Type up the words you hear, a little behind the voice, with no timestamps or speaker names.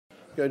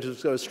going to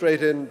go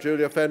straight in,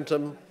 Julia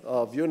Fentem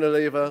of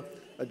Unilever.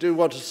 I do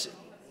want to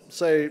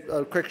say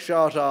a quick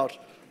shout out.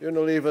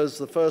 Unilever is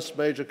the first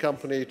major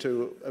company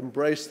to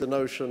embrace the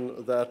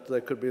notion that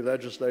there could be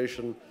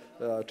legislation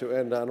to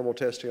end animal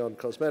testing on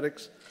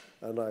cosmetics,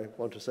 and I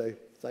want to say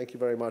thank you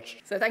very much.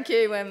 So thank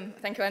you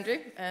Andrew,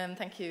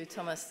 thank you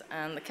Thomas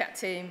and the CAT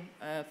team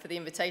for the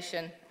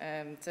invitation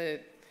to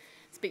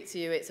speak to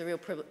you. It's a real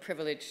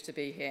privilege to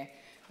be here.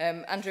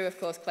 Andrew, of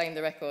course, claimed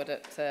the record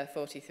at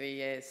 43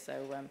 years,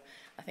 so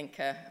I think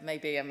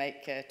maybe I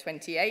make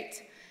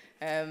 28.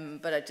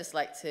 But I'd just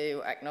like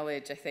to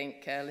acknowledge, I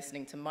think,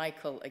 listening to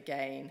Michael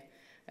again,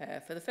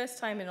 for the first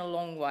time in a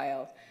long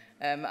while,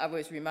 I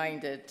was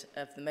reminded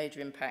of the major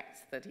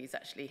impact that he's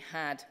actually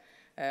had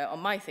on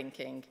my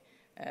thinking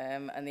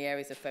and the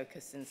areas of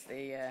focus since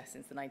the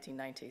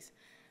 1990s.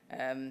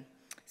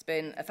 It's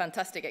been a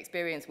fantastic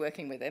experience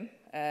working with him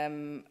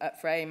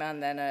at Frame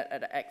and then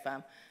at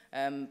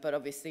ECFAM, but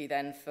obviously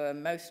then for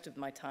most of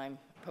my time,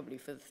 probably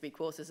for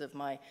 3/4 of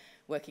my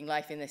working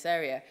life in this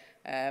area,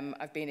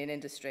 I've been in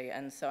industry,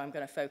 and so I'm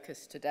going to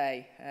focus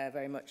today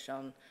very much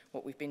on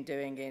what we've been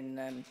doing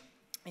in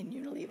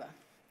Unilever.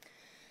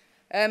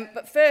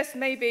 But first,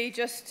 maybe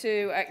just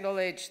to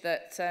acknowledge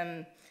that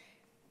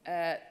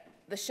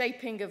the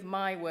shaping of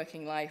my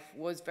working life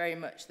was very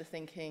much the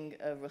thinking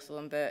of Russell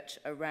and Burch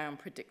around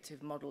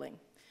predictive modelling.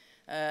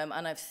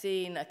 And I've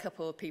seen a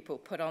couple of people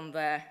put on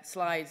their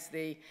slides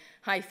the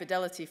high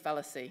fidelity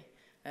fallacy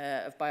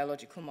of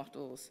biological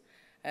models.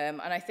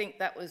 And I think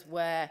that was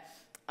where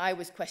I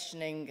was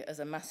questioning as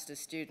a master's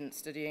student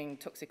studying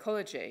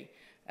toxicology,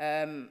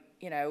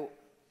 you know,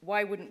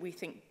 why wouldn't we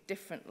think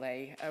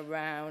differently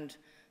around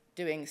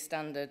doing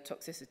standard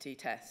toxicity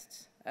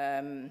tests,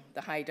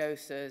 the high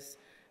doses,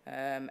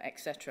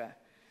 etc.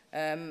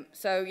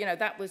 So, you know,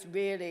 that was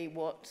really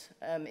what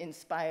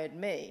inspired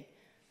me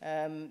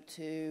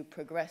to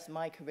progress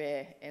my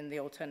career in the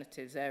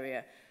alternatives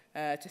area,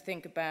 to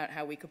think about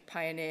how we could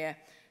pioneer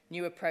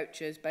new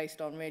approaches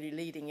based on really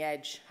leading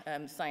edge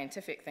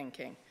scientific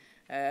thinking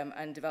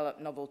and develop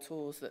novel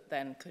tools that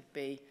then could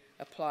be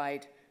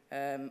applied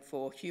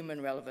for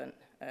human relevant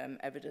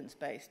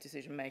evidence-based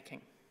decision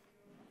making.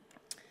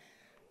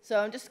 So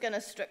I'm just going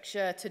to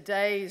structure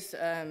today's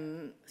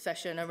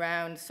session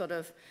around sort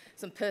of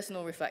some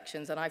personal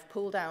reflections, and I've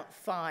pulled out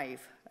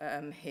 5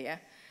 here.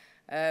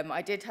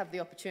 I did have the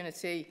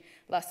opportunity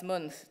last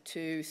month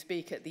to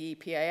speak at the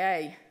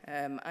EPAA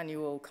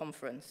annual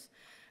conference,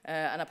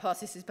 and I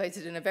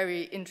participated in a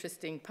very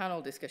interesting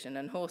panel discussion,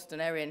 and Horst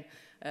and Erin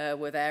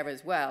were there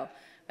as well.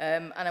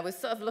 And I was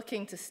sort of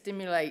looking to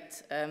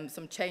stimulate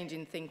some change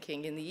in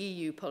thinking in the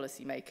EU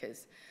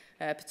policymakers,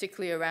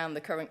 particularly around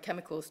the current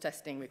chemicals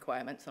testing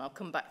requirements, and I'll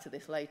come back to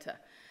this later.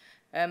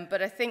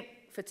 But I think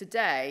for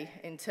today,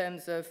 in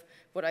terms of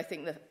what I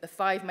think the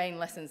 5 main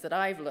lessons that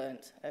I've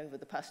learnt over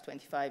the past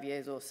 25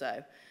 years or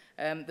so,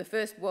 the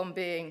first one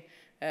being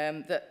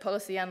that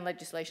policy and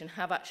legislation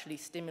have actually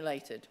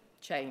stimulated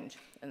change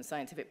and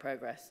scientific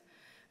progress.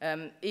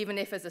 Even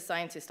if as a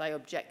scientist I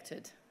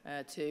objected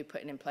to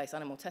putting in place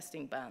animal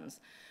testing bans,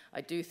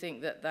 I do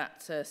think that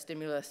that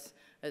stimulus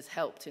has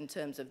helped in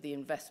terms of the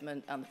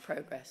investment and the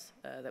progress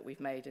that we've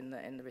made in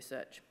the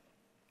research.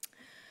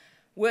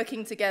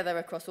 Working together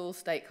across all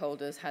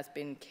stakeholders has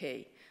been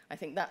key. I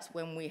think that's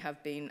when we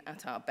have been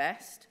at our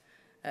best,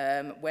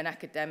 when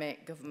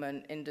academic,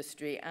 government,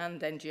 industry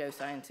and NGO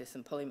scientists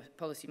and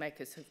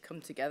policymakers have come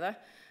together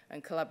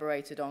and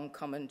collaborated on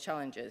common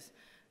challenges,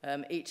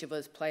 each of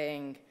us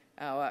playing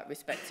our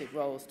respective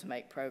roles to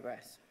make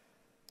progress.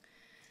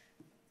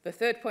 The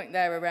third point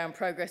there around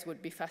progress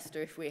would be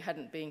faster if we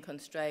hadn't been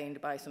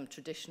constrained by some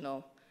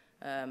traditional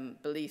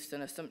beliefs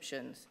and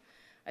assumptions.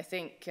 I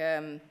think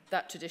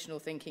that traditional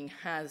thinking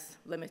has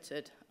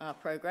limited our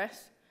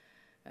progress,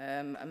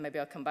 and maybe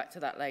I'll come back to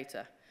that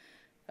later.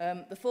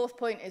 The fourth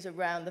point is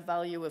around the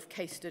value of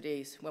case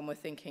studies when we're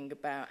thinking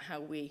about how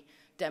we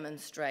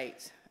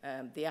demonstrate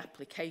the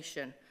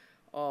application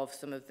of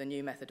some of the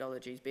new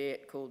methodologies, be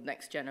it called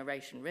next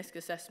generation risk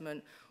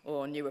assessment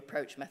or new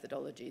approach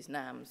methodologies,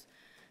 NAMs.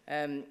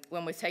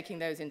 When we're taking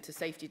those into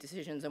safety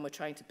decisions and we're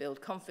trying to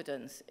build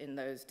confidence in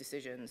those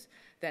decisions,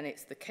 then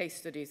it's the case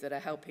studies that are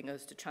helping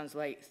us to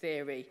translate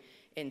theory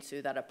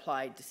into that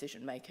applied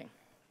decision making.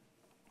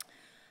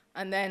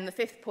 And then the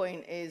fifth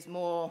point is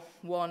more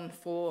one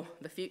for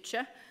the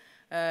future,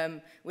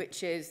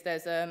 which is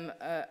there's an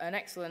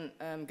excellent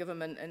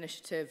government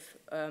initiative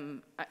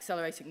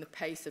accelerating the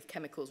pace of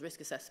chemicals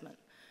risk assessment.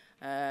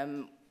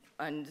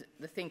 And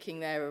the thinking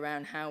there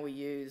around how we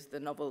use the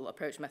novel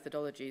approach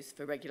methodologies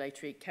for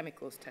regulatory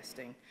chemicals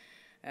testing.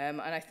 And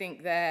I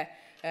think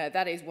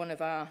that is one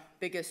of our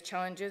biggest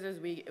challenges as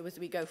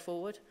we go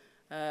forward.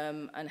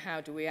 And how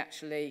do we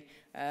actually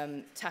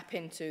tap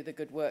into the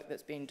good work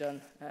that's been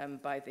done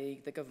by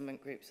the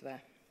government groups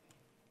there.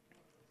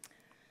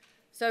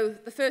 So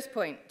the first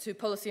point, to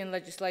policy and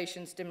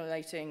legislation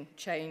stimulating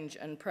change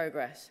and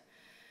progress.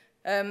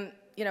 You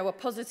know, a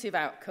positive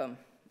outcome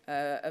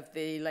of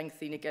the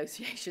lengthy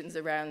negotiations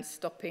around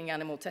stopping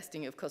animal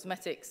testing of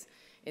cosmetics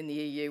in the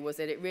EU was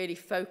that it really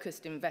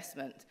focused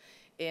investment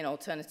in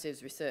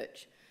alternatives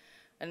research.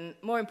 And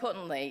more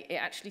importantly, it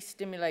actually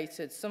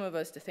stimulated some of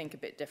us to think a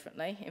bit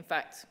differently. In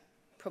fact,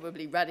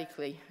 probably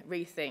radically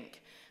rethink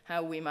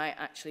how we might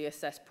actually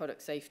assess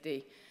product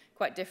safety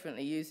quite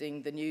differently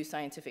using the new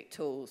scientific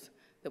tools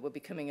that were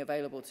becoming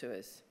available to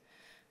us.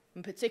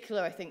 In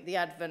particular, I think the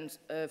advent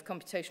of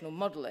computational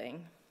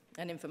modeling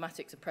and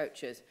informatics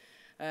approaches,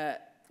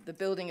 the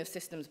building of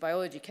systems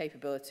biology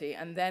capability,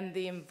 and then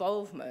the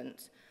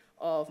involvement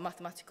of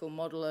mathematical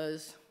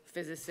modelers,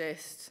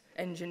 physicists,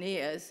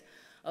 engineers,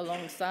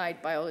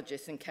 alongside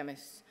biologists and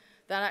chemists,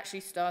 that actually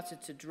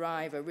started to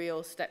drive a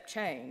real step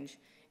change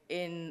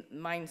in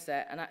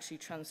mindset and actually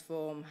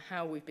transform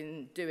how we've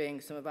been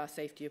doing some of our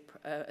safety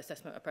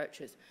assessment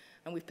approaches.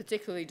 And we've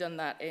particularly done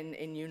that in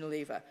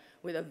Unilever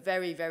with a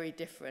very, very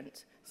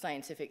different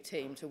scientific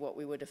team to what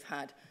we would have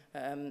had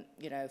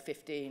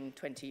 15,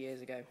 20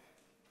 years ago.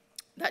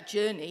 That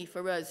journey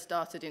for us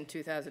started in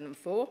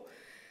 2004.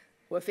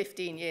 We're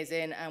 15 years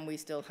in and we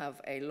still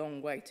have a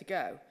long way to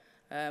go.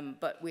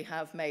 But we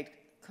have made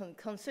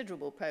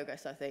considerable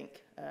progress, I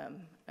think,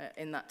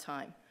 in that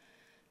time.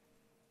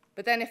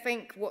 But then I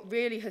think what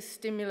really has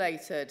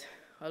stimulated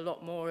a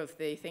lot more of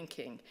the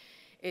thinking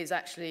is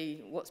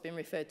actually what's been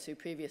referred to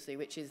previously,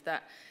 which is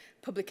that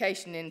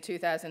publication in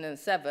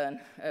 2007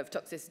 of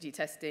toxicity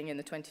testing in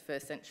the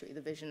 21st century, the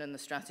vision and the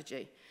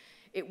strategy.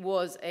 It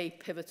was a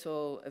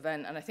pivotal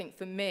event, and I think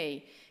for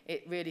me,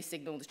 it really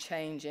signaled a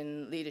change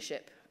in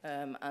leadership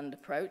and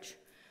approach.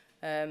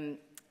 I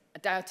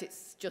doubt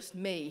it's just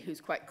me who's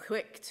quite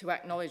quick to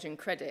acknowledge and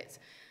credit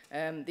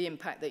the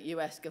impact that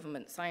US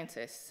government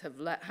scientists have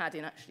had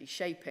in actually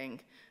shaping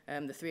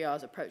the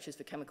 3Rs approaches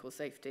for chemical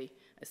safety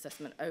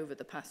assessment over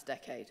the past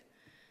decade.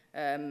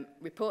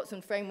 Reports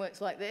and frameworks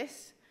like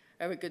this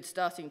are a good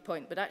starting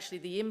point, but actually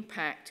the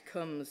impact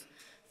comes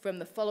from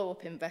the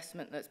follow-up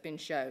investment that's been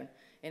shown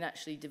in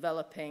actually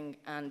developing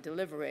and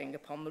delivering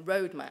upon the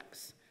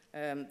roadmaps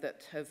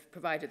that have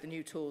provided the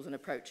new tools and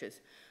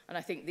approaches. And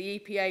I think the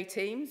EPA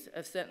teams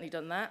have certainly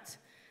done that,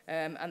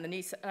 and the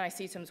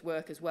NICETM's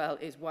work as well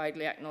is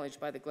widely acknowledged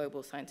by the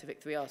global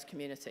scientific 3Rs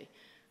community.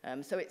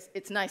 So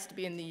it's nice to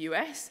be in the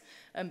US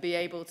and be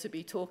able to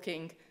be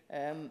talking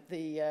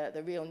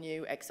the real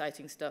new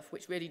exciting stuff,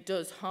 which really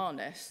does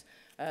harness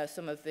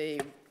some of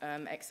the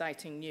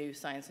exciting new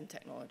science and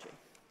technology.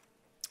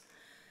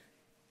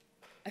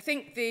 I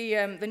think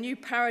the new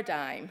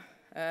paradigm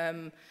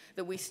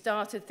that we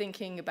started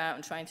thinking about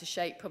and trying to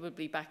shape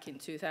probably back in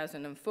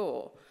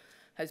 2004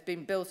 has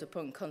been built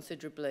upon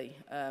considerably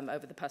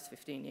over the past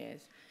 15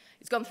 years.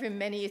 It's gone through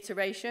many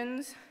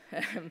iterations,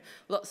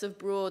 lots of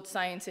broad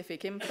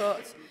scientific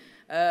input.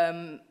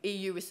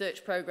 EU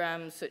research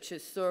programs such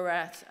as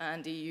SURAT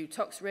and EU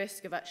Tox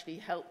Risk have actually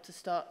helped to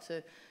start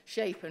to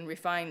shape and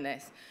refine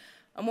this.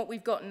 And what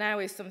we've got now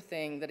is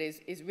something that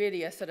is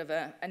really a sort of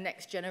a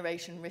next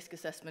generation risk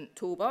assessment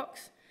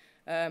toolbox.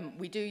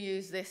 We do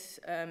use this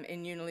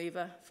in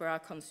Unilever for our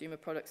consumer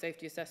product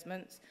safety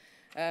assessments,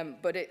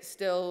 but it's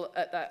still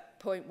at that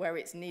point where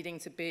it's needing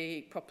to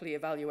be properly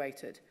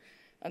evaluated.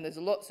 And there's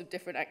lots of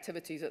different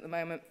activities at the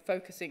moment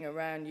focusing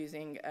around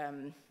using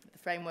the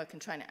framework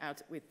and trying it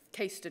out with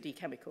case study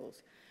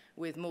chemicals,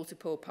 with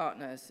multiple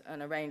partners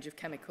and a range of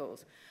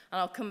chemicals.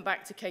 And I'll come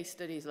back to case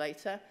studies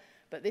later,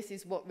 but this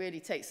is what really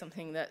takes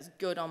something that's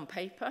good on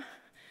paper,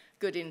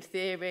 good in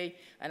theory,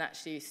 and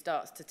actually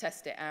starts to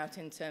test it out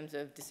in terms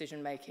of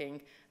decision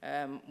making,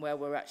 where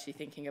we're actually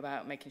thinking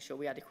about making sure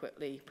we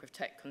adequately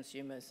protect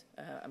consumers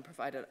and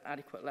provide an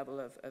adequate level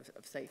of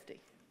safety.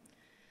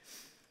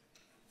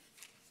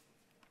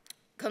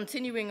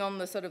 Continuing on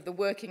the sort of the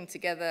working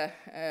together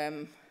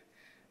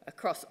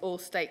across all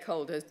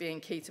stakeholders being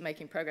key to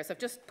making progress, I've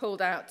just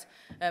pulled out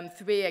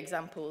 3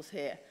 examples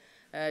here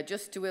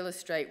just to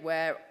illustrate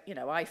where, you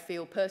know, I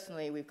feel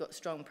personally we've got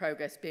strong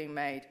progress being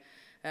made.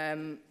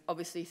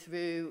 Obviously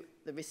through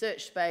the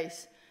research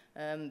space,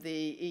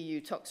 the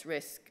EU Tox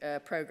Risk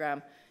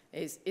programme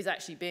is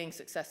actually being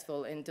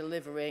successful in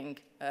delivering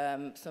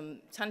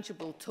some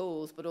tangible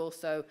tools, but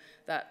also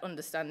that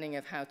understanding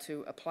of how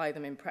to apply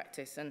them in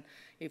practice. And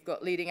you've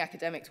got leading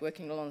academics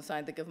working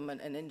alongside the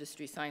government and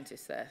industry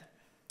scientists there.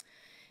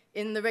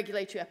 In the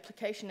regulatory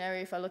application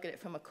area, if I look at it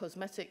from a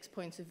cosmetics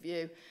point of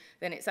view,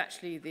 then it's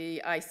actually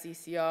the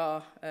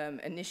ICCR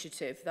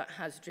initiative that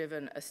has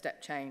driven a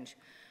step change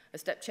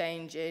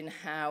in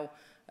how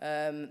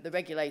the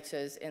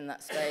regulators in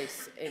that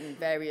space in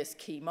various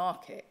key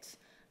markets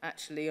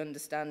actually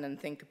understand and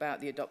think about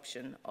the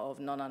adoption of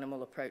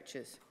non-animal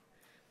approaches.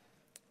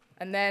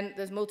 And then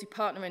there's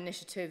multi-partner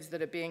initiatives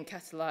that are being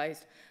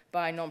catalysed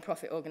by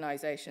non-profit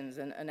organisations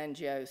and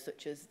NGOs,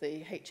 such as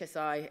the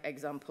HSI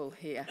example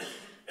here,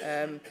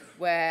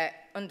 where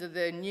under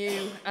the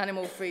new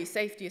animal-free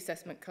safety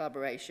assessment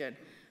collaboration,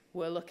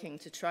 we're looking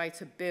to try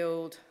to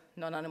build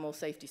non-animal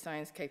safety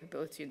science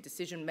capability and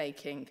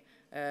decision-making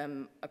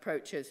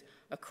approaches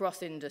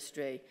across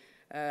industry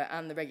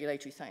and the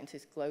regulatory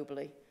scientists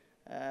globally.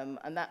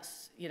 And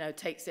that's, you know,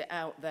 takes it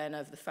out then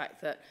of the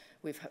fact that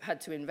we've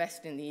had to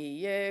invest in the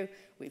EU,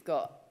 we've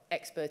got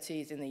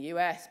expertise in the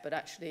US, but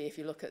actually if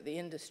you look at the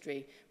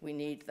industry, we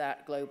need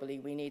that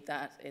globally. We need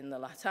that in the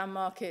LATAM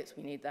markets,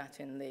 we need that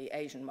in the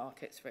Asian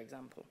markets, for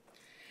example.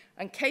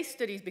 And case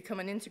studies become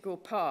an integral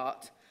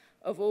part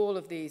of all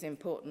of these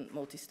important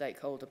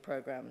multi-stakeholder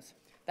programs.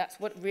 That's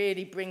what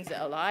really brings it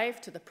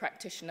alive to the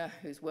practitioner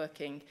who's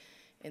working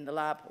in the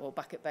lab or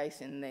back at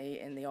base in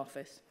the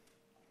office.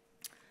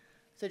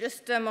 So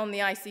just on the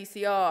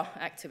ICCR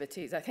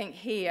activities, I think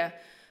here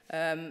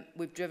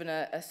we've driven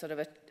a sort of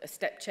a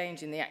step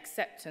change in the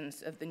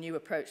acceptance of the new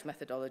approach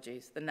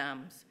methodologies, the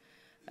NAMs,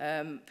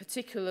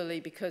 particularly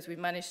because we've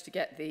managed to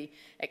get the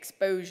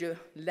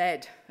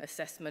exposure-led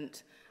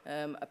assessment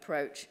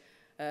approach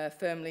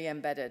firmly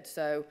embedded.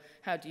 So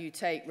how do you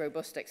take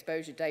robust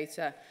exposure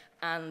data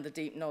and the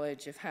deep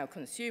knowledge of how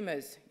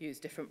consumers use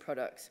different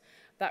products?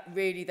 That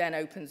really then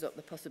opens up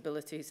the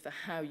possibilities for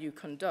how you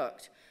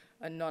conduct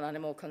a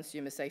non-animal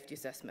consumer safety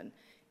assessment,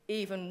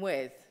 even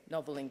with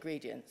novel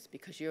ingredients,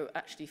 because you're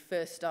actually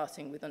first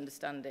starting with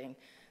understanding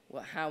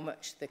how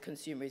much the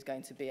consumer is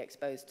going to be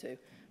exposed to,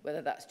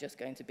 whether that's just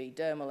going to be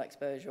dermal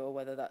exposure or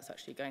whether that's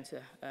actually going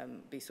to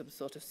be some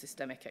sort of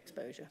systemic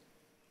exposure.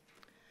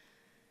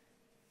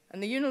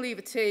 And the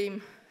Unilever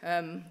team,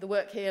 the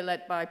work here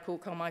led by Paul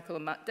Carmichael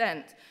and Matt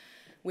Dent,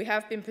 we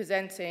have been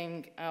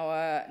presenting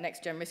our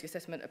next-gen risk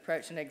assessment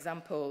approach and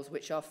examples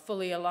which are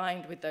fully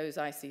aligned with those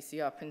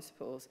ICCR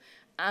principles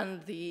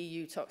and the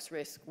EU tox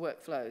risk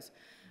workflows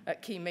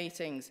at key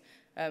meetings.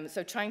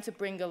 So trying to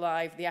bring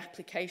alive the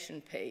application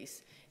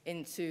piece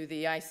into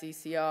the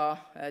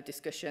ICCR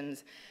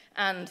discussions,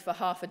 and for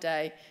half a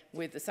day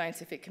with the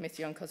Scientific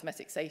Committee on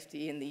Cosmetic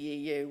Safety in the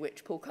EU,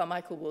 which Paul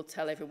Carmichael will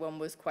tell everyone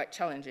was quite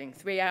challenging.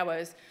 3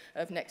 hours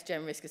of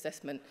next-gen risk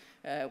assessment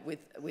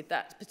with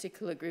that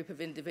particular group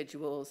of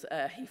individuals.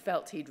 He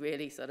felt he'd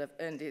really sort of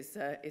earned his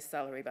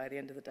salary by the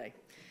end of the day.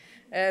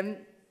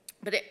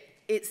 But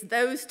it's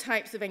those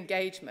types of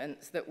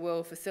engagements that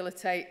will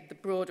facilitate the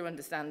broader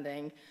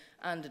understanding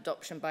and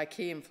adoption by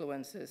key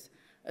influencers,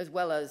 as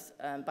well as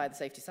by the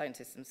safety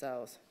scientists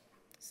themselves.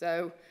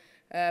 So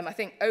I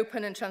think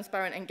open and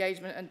transparent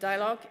engagement and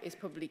dialogue is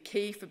probably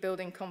key for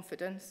building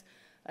confidence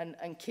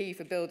and key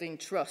for building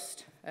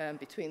trust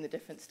between the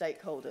different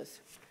stakeholders.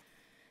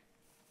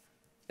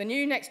 The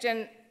new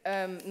next-gen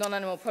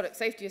non-animal product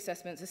safety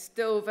assessments are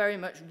still very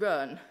much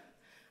run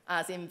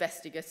as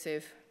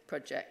investigative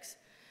projects.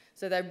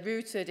 So they're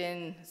rooted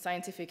in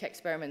scientific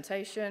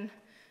experimentation,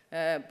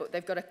 but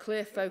they've got a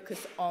clear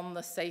focus on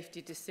the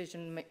safety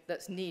decision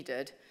that's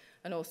needed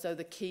and also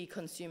the key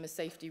consumer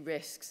safety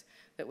risks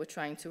that we're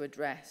trying to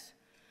address.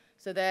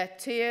 So they're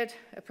tiered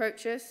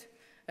approaches,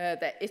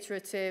 they're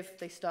iterative,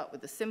 they start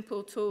with the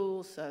simple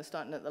tools, so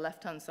starting at the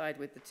left-hand side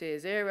with the tier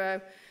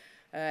 0,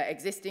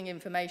 existing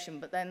information,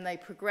 but then they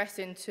progress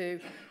into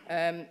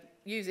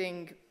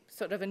using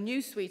sort of a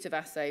new suite of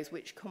assays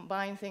which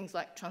combine things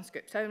like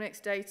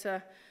transcriptomics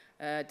data,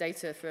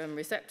 data from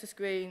receptor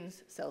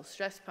screens, cell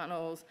stress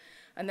panels,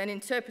 and then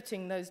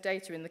interpreting those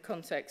data in the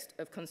context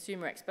of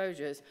consumer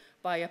exposures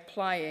by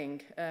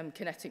applying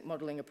kinetic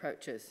modeling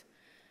approaches.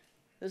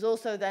 There's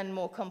also then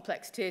more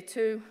complex tier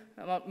 2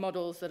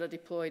 models that are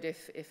deployed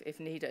if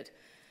needed.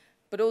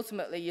 But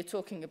ultimately, you're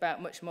talking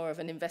about much more of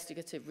an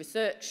investigative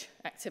research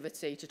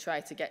activity to try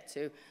to get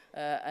to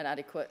an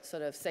adequate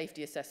sort of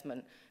safety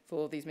assessment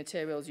for these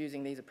materials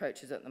using these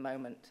approaches at the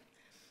moment.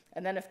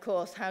 And then, of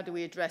course, how do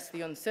we address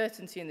the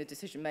uncertainty in the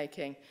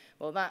decision-making?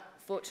 Well, that,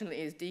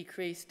 fortunately, is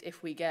decreased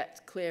if we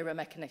get clearer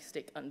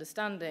mechanistic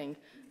understanding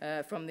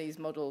from these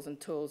models and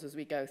tools as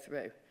we go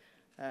through.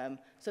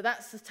 So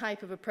that's the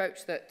type of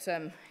approach that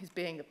is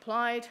being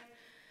applied.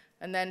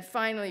 And then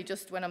finally,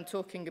 just when I'm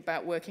talking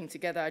about working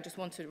together, I just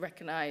want to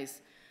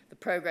recognize the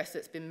progress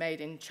that's been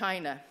made in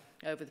China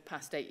over the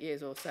past 8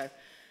 years or so,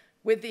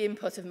 with the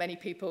input of many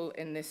people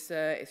in this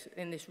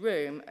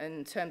room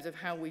in terms of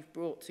how we've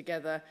brought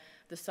together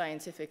the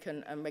scientific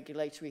and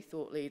regulatory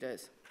thought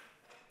leaders.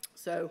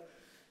 So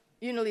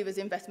Unilever's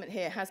investment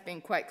here has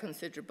been quite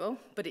considerable,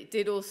 but it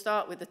did all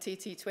start with the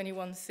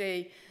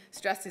TT21C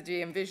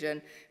strategy and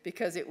vision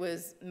because it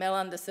was Mel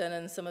Anderson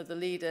and some of the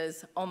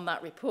leaders on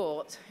that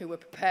report who were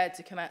prepared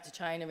to come out to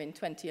China in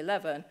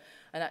 2011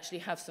 and actually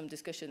have some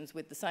discussions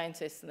with the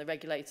scientists and the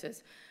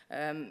regulators,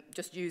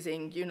 just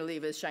using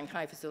Unilever's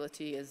Shanghai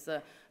facility as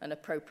an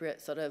appropriate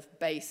sort of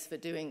base for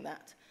doing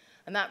that.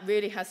 And that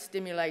really has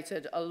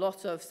stimulated a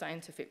lot of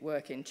scientific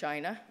work in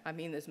China. I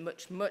mean, there's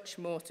much, much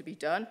more to be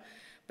done,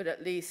 but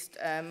at least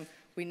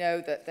we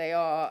know that they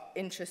are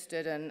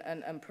interested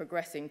and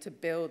progressing to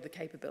build the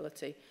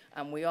capability,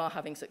 and we are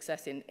having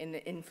success in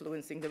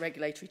influencing the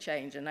regulatory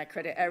change, and I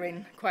credit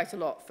Erin quite a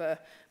lot for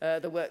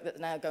the work that's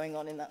now going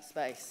on in that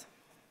space.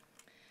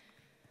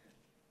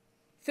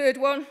 Third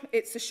one,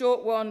 it's a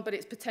short one, but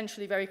it's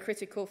potentially very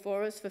critical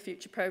for us for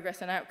future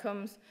progress and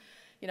outcomes.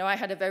 You know, I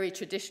had a very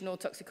traditional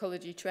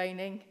toxicology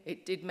training.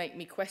 It did make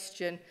me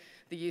question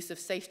the use of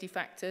safety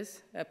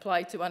factors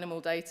applied to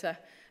animal data.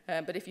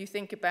 But if you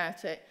think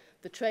about it,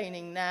 the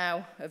training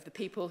now of the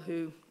people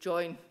who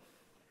join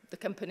the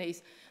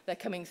companies, they're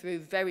coming through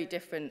very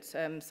different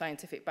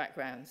scientific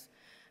backgrounds.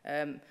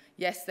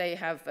 Yes, they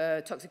have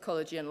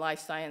toxicology and life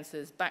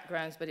sciences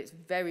backgrounds, but it's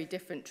very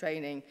different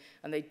training,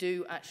 and they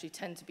do actually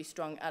tend to be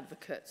strong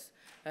advocates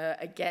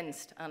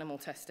against animal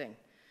testing.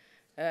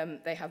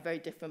 They have very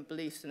different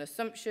beliefs and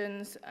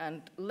assumptions,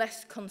 and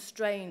less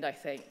constrained, I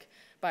think,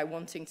 by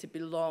wanting to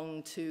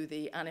belong to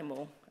the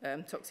animal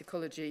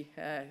toxicology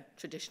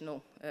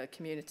traditional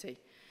community.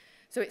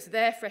 So it's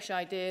their fresh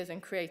ideas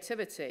and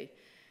creativity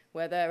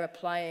where they're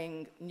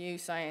applying new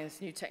science,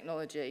 new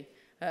technology.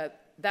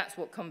 That's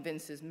what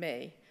convinces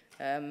me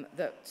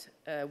that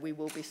we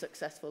will be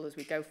successful as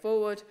we go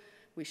forward.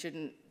 We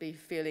shouldn't be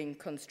feeling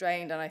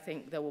constrained, and I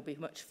think there will be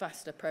much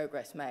faster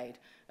progress made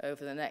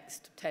over the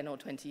next 10 or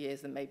 20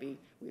 years than maybe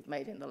we've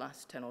made in the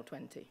last 10 or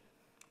 20.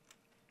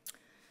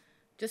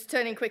 Just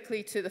turning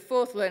quickly to the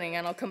fourth learning,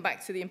 and I'll come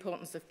back to the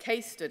importance of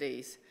case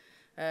studies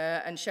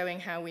and showing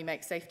how we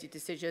make safety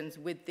decisions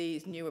with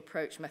these new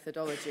approach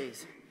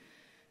methodologies.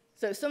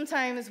 So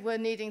sometimes we're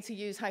needing to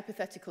use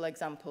hypothetical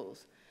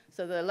examples.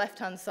 So the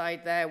left-hand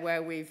side there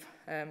where we've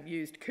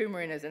used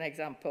coumarin as an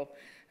example,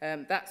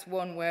 that's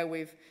one where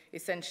we've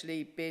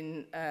essentially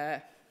been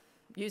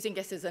using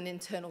this as an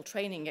internal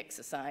training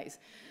exercise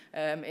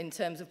in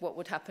terms of what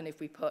would happen if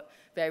we put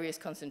various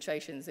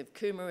concentrations of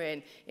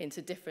coumarin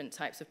into different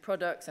types of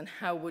products and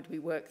how would we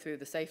work through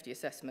the safety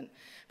assessment.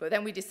 But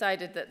then we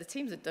decided that the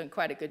teams had done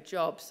quite a good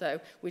job, so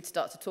we'd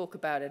start to talk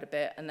about it a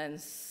bit, and then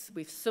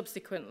we've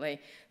subsequently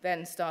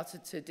then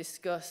started to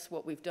discuss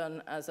what we've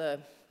done as a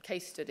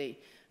case study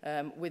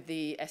with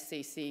the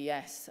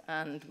SCCS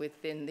and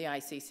within the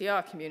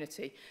ICCR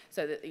community,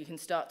 so that you can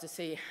start to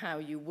see how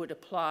you would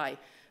apply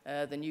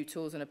the new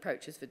tools and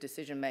approaches for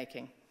decision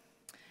making.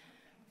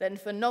 Then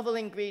for novel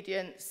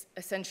ingredients,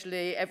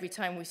 essentially every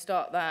time we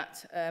start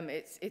that,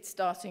 it's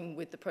starting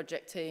with the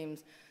project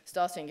teams,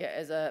 starting it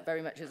as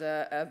very much as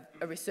a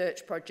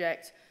research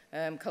project,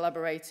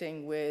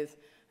 collaborating with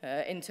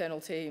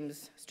internal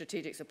teams,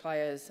 strategic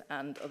suppliers,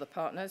 and other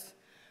partners.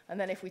 And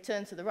then if we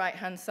turn to the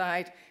right-hand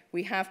side,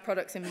 we have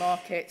products in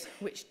market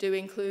which do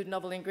include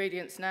novel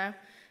ingredients now,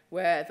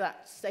 where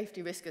that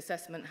safety risk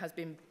assessment has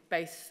been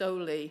based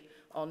solely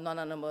on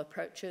non-animal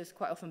approaches.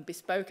 Quite often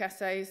bespoke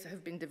assays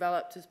have been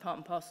developed as part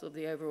and parcel of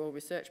the overall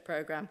research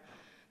program.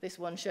 This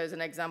one shows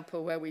an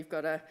example where we've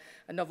got a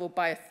novel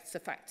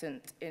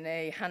biosurfactant in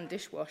a hand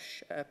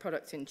dishwash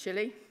product in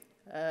Chile.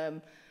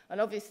 And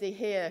obviously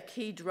here, a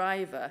key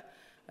driver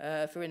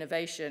for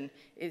innovation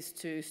is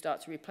to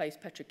start to replace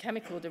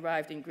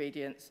petrochemical-derived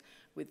ingredients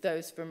with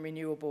those from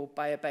renewable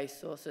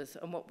bio-based sources.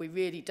 And what we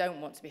really don't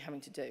want to be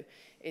having to do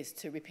is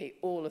to repeat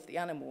all of the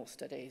animal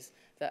studies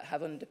that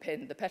have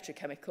underpinned the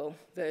petrochemical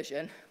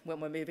version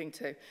when we're moving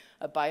to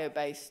a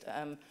bio-based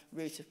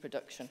route of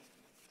production.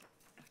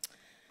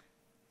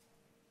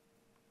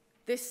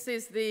 This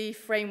is the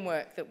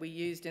framework that we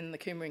used in the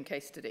coumarin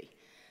case study.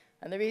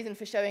 And the reason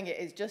for showing it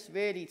is just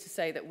really to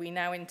say that we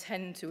now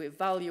intend to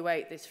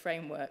evaluate this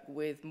framework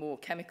with more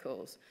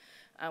chemicals.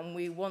 And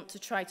we want to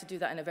try to do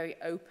that in a very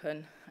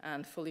open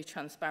and fully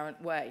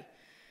transparent way.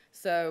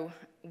 So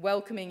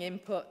welcoming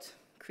input,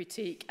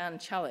 critique, and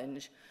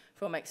challenge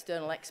from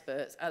external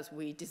experts as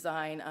we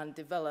design and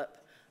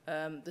develop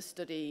the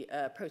study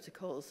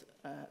protocols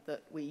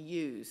that we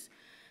use.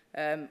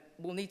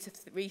 We'll need to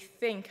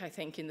rethink, I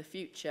think, in the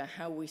future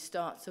how we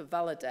start to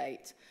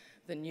validate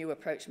the new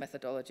approach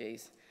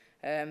methodologies.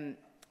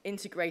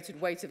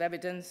 Integrated weight of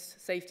evidence,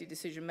 safety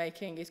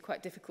decision-making is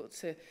quite difficult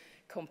to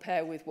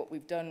compare with what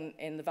we've done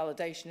in the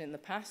validation in the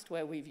past,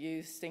 where we've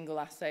used single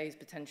assays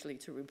potentially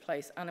to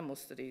replace animal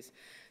studies.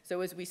 So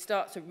as we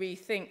start to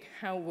rethink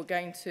how we're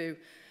going to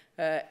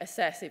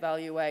assess,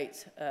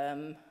 evaluate,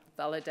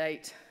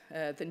 validate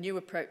the new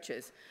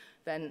approaches,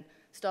 then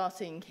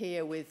starting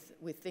here with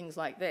things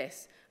like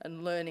this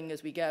and learning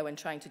as we go and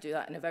trying to do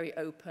that in a very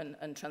open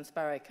and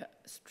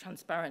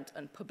transparent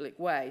and public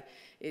way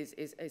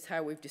is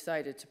how we've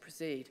decided to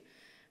proceed.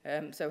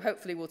 So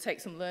hopefully we'll take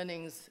some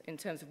learnings in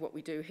terms of what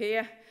we do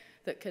here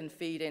that can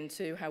feed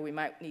into how we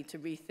might need to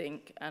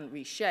rethink and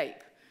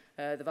reshape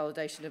the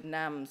validation of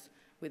NAMs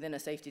within a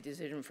safety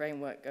decision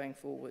framework going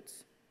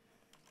forwards.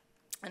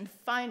 And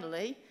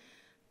finally,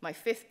 my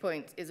fifth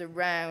point is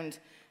around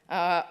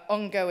our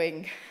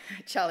ongoing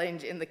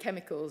challenge in the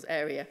chemicals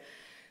area.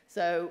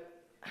 So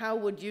how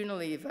would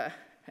Unilever,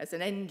 as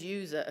an end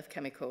user of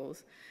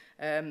chemicals,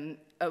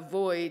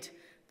 avoid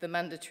the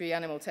mandatory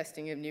animal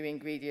testing of new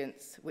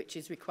ingredients, which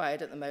is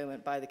required at the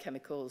moment by the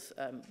chemicals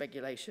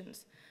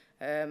regulations?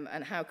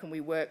 And how can we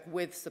work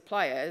with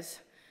suppliers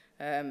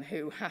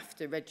who have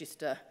to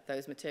register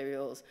those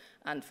materials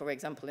and, for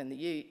example, in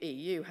the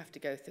EU, have to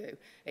go through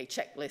a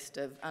checklist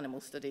of animal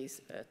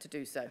studies to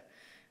do so?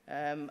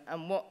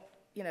 And what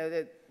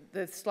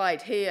the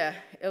slide here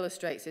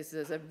illustrates is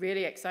there's a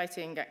really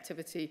exciting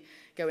activity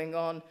going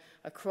on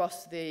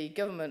across the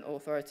government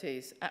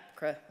authorities.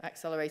 APRA,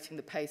 accelerating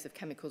the pace of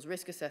chemicals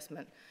risk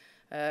assessment,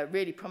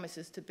 really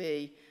promises to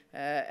be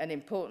an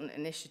important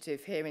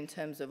initiative here in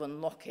terms of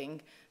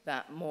unlocking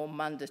that more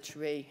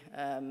mandatory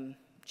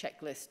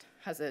checklist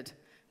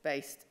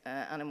hazard-based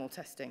animal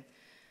testing.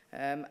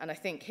 And I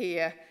think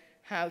here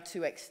how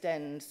to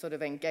extend sort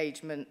of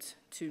engagement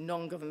to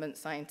non-government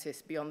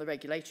scientists beyond the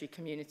regulatory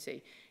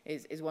community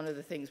is one of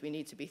the things we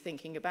need to be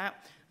thinking about.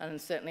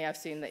 And certainly I've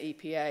seen the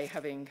EPA,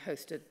 having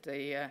hosted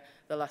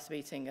the last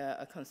meeting,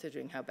 are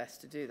considering how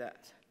best to do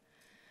that.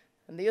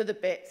 And the other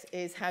bit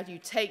is, how do you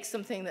take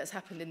something that's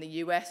happened in the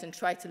US and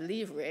try to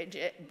leverage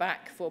it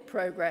back for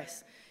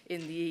progress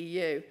in the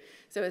EU?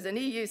 So as an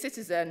EU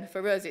citizen,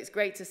 for us, it's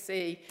great to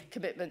see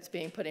commitments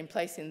being put in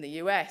place in the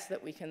US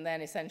that we can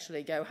then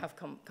essentially go have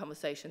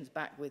conversations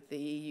back with the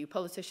EU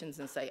politicians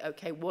and say,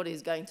 okay, what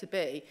is going to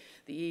be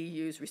the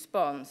EU's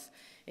response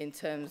in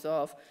terms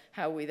of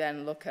how we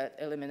then look at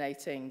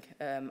eliminating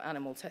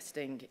animal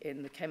testing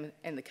in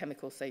the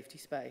chemical safety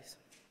space.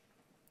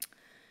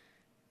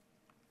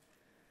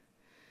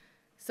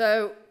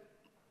 So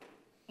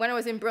when I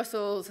was in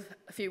Brussels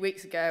a few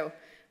weeks ago,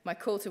 my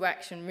call to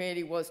action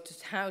really was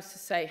to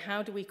say,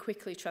 how do we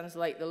quickly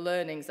translate the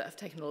learnings that have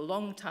taken a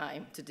long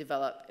time to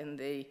develop in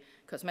the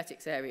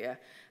cosmetics area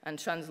and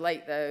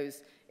translate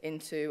those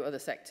into other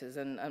sectors,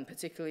 and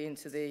particularly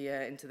into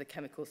the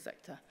chemical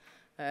sector,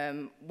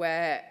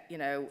 where, you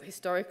know,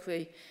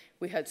 historically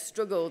we had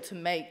struggled to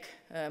make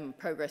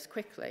progress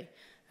quickly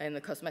in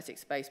the cosmetic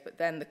space, but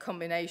then the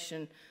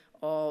combination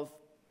of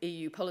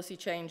EU policy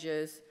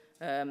changes,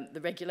 the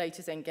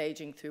regulators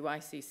engaging through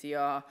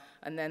ICCR,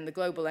 and then the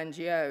global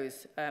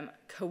NGOs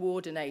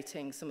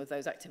coordinating some of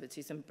those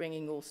activities and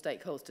bringing all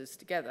stakeholders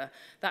together,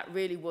 that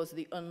really was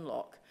the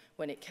unlock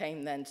when it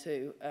came then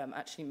to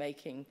actually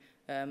making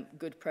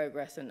good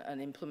progress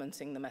and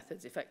implementing the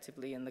methods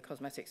effectively in the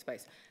cosmetic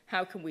space.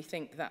 How can we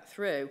think that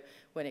through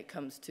when it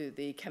comes to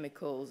the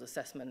chemicals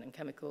assessment and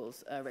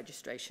chemicals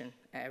registration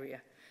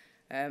area?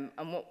 And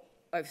what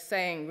I was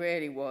saying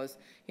really was,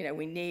 you know,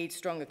 we need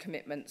stronger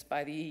commitments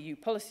by the EU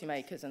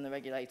policymakers and the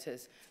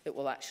regulators that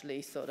will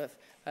actually sort of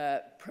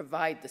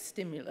provide the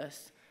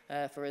stimulus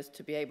for us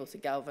to be able to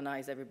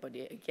galvanize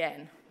everybody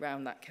again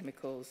around that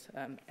chemicals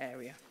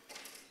area.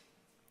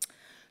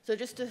 So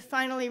just to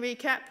finally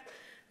recap,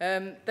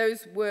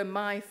 those were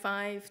my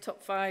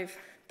top five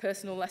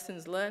personal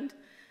lessons learned.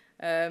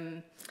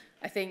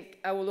 I think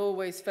I will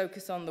always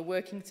focus on the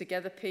working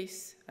together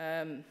piece.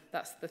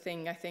 That's the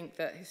thing I think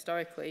that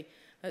historically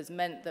has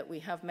meant that we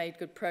have made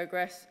good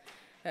progress,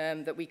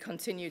 that we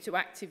continue to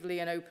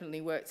actively and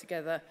openly work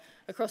together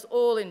across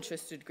all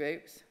interested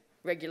groups,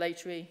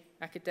 regulatory,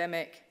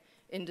 academic,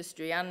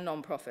 industry and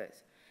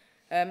non-profit,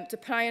 to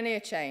pioneer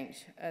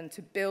change and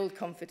to build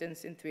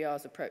confidence in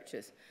 3R's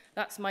approaches.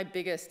 That's my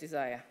biggest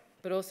desire,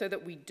 but also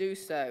that we do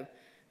so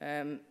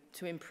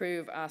to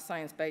improve our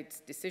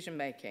science-based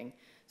decision-making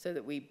so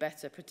that we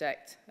better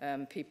protect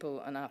people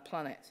and our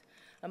planet.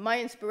 And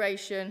my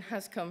inspiration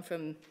has come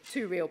from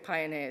two real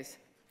pioneers.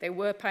 They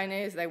were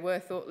pioneers, they were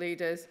thought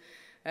leaders,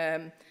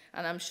 and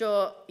I'm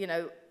sure, you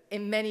know,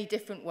 in many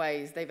different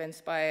ways they've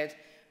inspired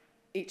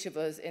each of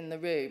us in the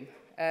room.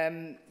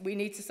 We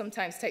need to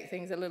sometimes take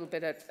things a little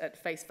bit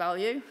at face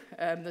value.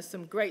 There's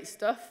some great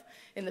stuff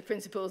in the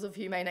principles of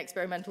humane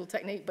experimental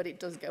technique, but it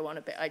does go on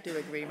a bit. I do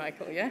agree,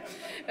 Michael, yeah?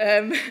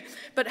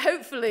 But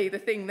hopefully the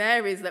thing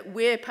there is that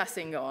we're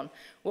passing on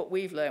what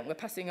we've learned. We're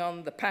passing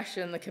on the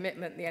passion, the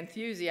commitment, the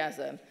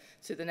enthusiasm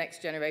to the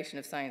next generation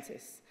of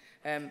scientists,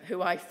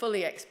 who I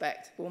fully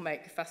expect will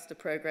make faster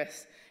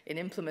progress in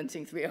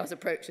implementing 3R's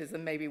approaches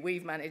than maybe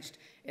we've managed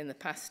in the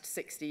past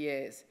 60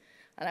 years.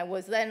 And I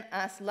was then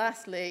asked,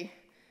 lastly,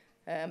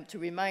 to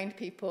remind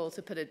people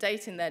to put a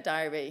date in their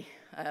diary.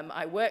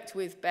 I worked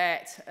with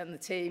Bert and the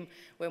team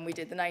when we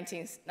did the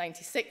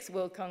 1996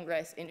 World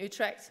Congress in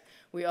Utrecht.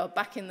 We are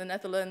back in the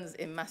Netherlands,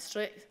 in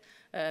Maastricht,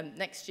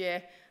 next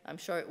year. I'm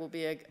sure it will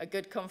be a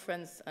good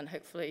conference, and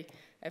hopefully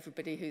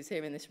everybody who's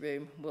here in this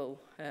room will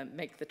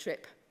make the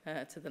trip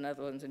to the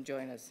Netherlands and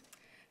join us.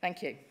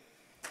 Thank you.